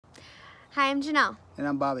Hi, I'm Jenell. And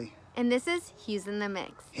I'm Bobby. And this is Hughes in the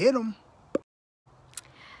Mix. Hit 'em.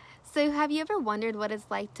 So have you ever wondered what it's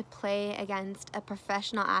like to play against a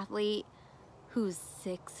professional athlete who's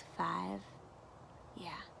 6'5"?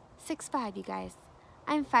 Yeah, 6'5", you guys.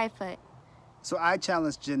 I'm 5 foot. So I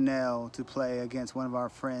challenged Jenell to play against one of our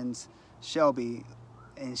friends, Shelby.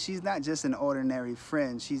 And she's not just an ordinary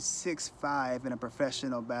friend. She's 6'5" and a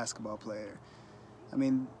professional basketball player. I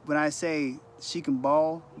mean, when I say she can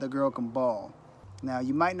ball, the girl can ball. Now,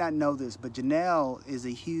 you might not know this, but Jenell is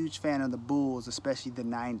a huge fan of the Bulls, especially the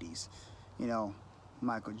 90s. You know,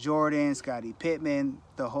 Michael Jordan, Scottie Pippen,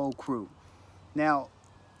 the whole crew. Now,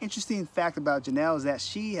 interesting fact about Jenell is that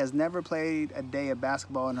she has never played a day of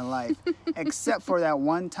basketball in her life, except for that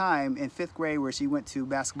one time in 5th grade where she went to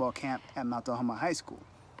basketball camp at Mount Oklahoma High School.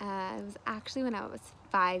 It was actually when I was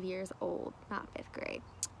 5 years old, not 5th grade.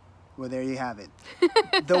 Well, there you have it.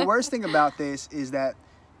 The worst thing about this is that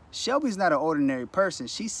Shelby's not an ordinary person.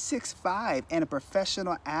 She's 6'5" and a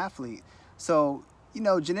professional athlete. So, you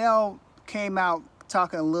know, Jenell came out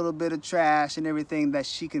talking a little bit of trash and everything that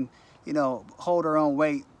she can, you know, hold her own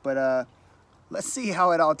weight. But let's see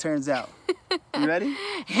how it all turns out. You ready?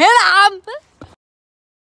 Hit 'em!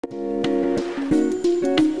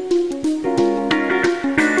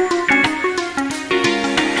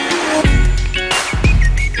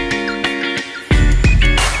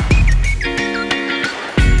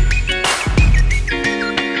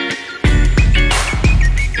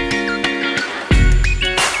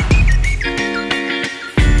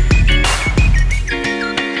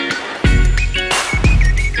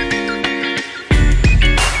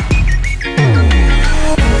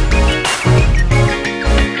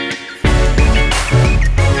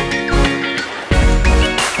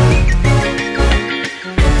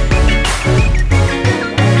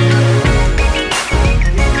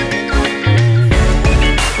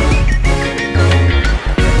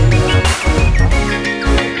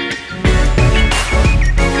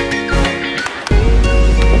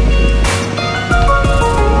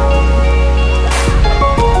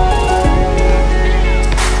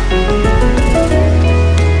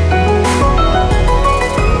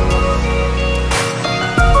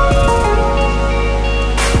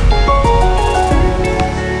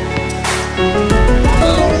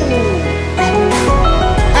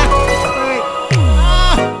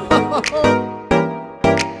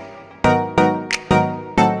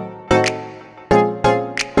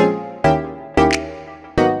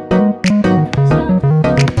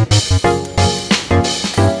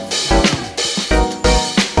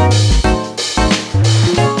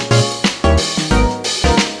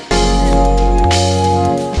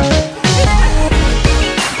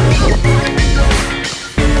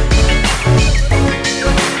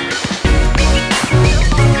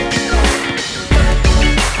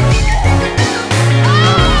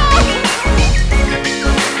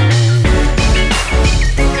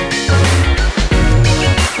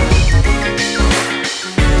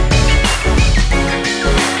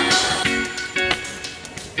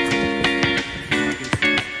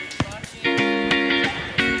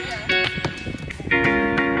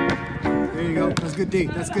 That's good D.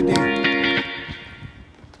 That's good D.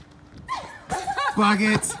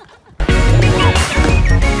 Buckets.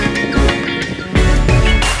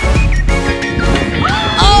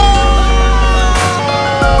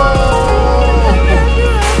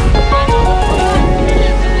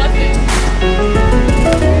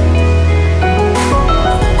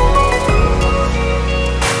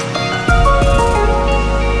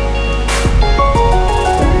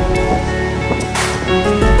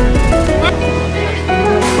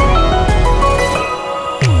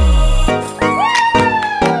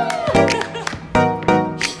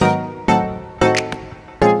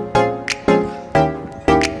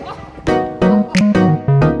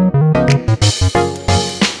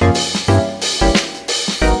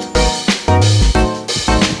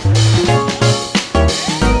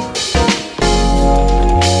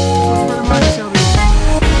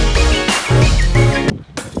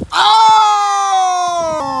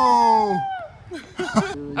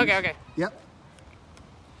 Okay. Yep.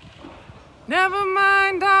 Never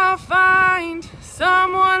mind, I'll find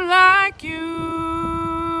someone like you.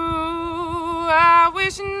 I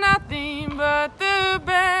wish nothing but the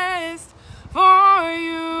best for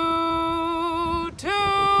you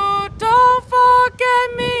too. Don't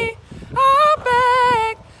forget me, I'll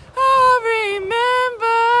beg. I'll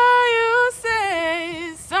remember you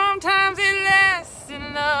say sometimes it lasts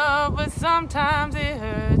in love, but sometimes it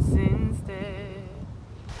hurts instead.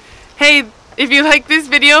 Hey, if you like this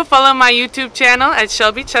video, follow my YouTube channel at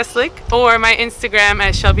Shelby Cheslick or my Instagram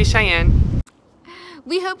at Shelby Cheyenne.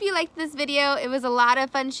 we hope you liked this video. It was a lot of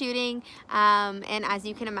fun shooting, and as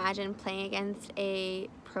you can imagine, playing against a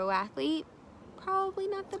pro athlete, probably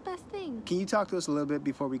not the best thing. Can you talk to us a little bit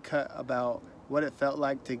before we cut about what it felt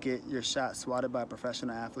like to get your shot swatted by a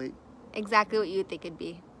professional athlete? Exactly what you would think it'd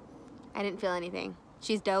be. I didn't feel anything.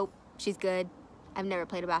 She's dope. She's good. I've never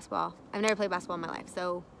played basketball in my life,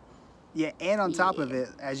 so. Yeah, and on top of it,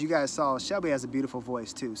 as you guys saw, Shelby has a beautiful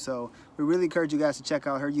voice too. So we really encourage you guys to check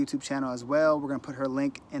out her YouTube channel as well. We're going to put her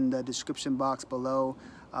link in the description box below.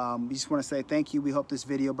 We just want to say thank you. We hope this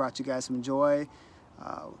video brought you guys some joy.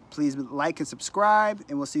 Please like and subscribe,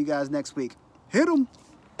 and we'll see you guys next week. Hit 'em!